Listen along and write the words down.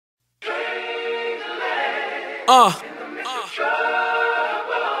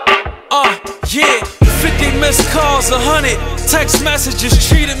Yeah, 50 missed calls, 100 text messages,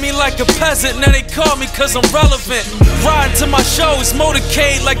 treated me like a peasant. Now they call me cause I'm relevant. Riding to my shows,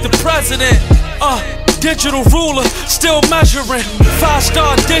 motorcade like the president. Digital ruler, still measuring.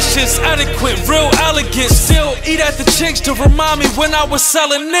 5-star dishes, adequate, real elegant. Still eat at the Chicks to remind me when I was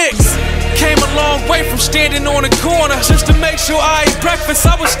selling nicks. Came a long way from standing on the corner just to make sure I ate breakfast.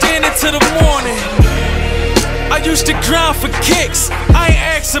 I was standing till the morning. I used to grind for kicks. I ain't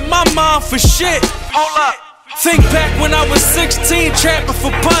asking my mom for shit. Hold up. Think back when I was 16, trapping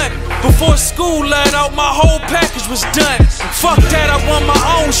for bunt. Before school let out, my whole package was done. Fuck that, I want my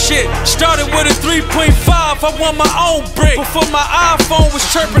own shit. Started with a 3.5, I want my own brick. Before my iPhone was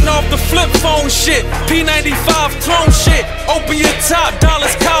chirping off the flip phone shit. P95 clone shit. Open your top,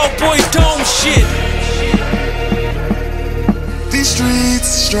 dollars cowboy dome shit. These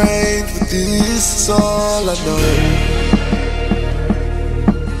streets are strange, but this is all I know.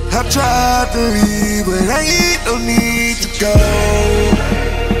 I've tried to leave, but ain't no need to go.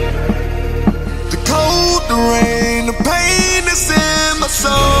 The cold, the rain, the pain that's in my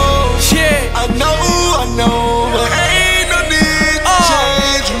soul. Yeah, I know, but ain't no need to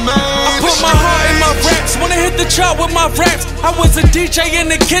change your mind. I put my heart in my raps, wanna hit the chart with my raps. I was a DJ in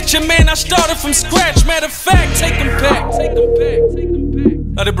the kitchen, man, I started from scratch. Matter of fact, take them back, take them back, take them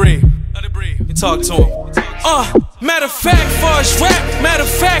back. Let it breathe, let it breathe, you talk to him. Matter of fact, far as rap, matter of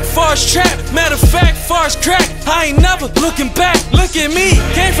fact, far as trap, matter of fact, far as crack, I ain't never looking back. Look at me,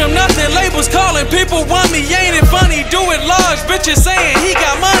 came from nothing, labels calling, people want me, ain't it funny? Do it large, bitches saying he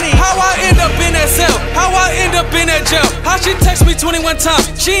got money. How I end up in that cell? How I end up in that jail? How she text me 21 times?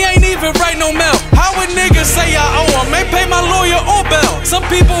 She ain't even write no mail. How would niggas say I owe him? Ain't pay my lawyer or bail. Some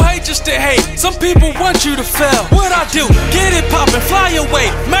people hate just to hate, some people want you to fail. What I do? Get it poppin', fly away.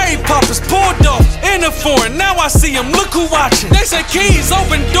 Mary Poppins pulled off in the foreign. Now I see him, look who watching. They say keys,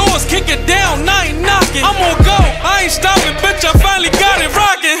 open doors, kick it down, I ain't knocking. I'm on go, I ain't stopping, bitch, I finally got it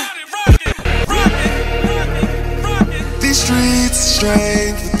rocking. These streets are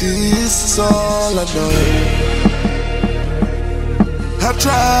strange, but this is all I know. I've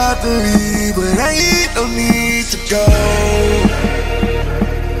tried to leave, but ain't no need to go.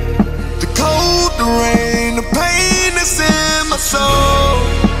 The cold, the rain, the pain that's in my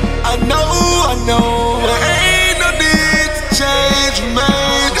soul. I know, but ain't no need to change,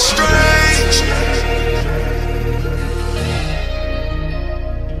 man, it's strange.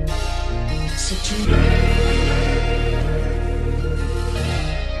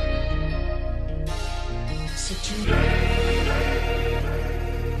 City